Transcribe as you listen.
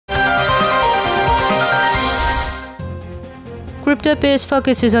Cryptopia's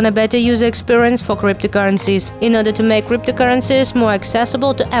focuses on a better user experience for cryptocurrencies. In order to make cryptocurrencies more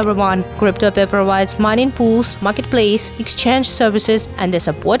accessible to everyone, Cryptopia provides mining pools, marketplace, exchange services, and a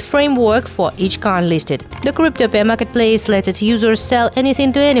support framework for each coin listed. The Cryptopia marketplace lets its users sell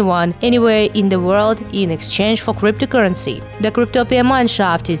anything to anyone, anywhere in the world, in exchange for cryptocurrency. The Cryptopia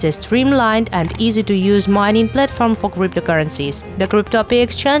Mineshaft is a streamlined and easy-to-use mining platform for cryptocurrencies. The Cryptopia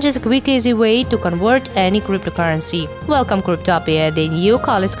exchange is a quick, easy way to convert any cryptocurrency. Welcome Cryptopia, the new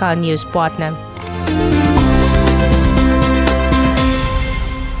Koles Coin news partner.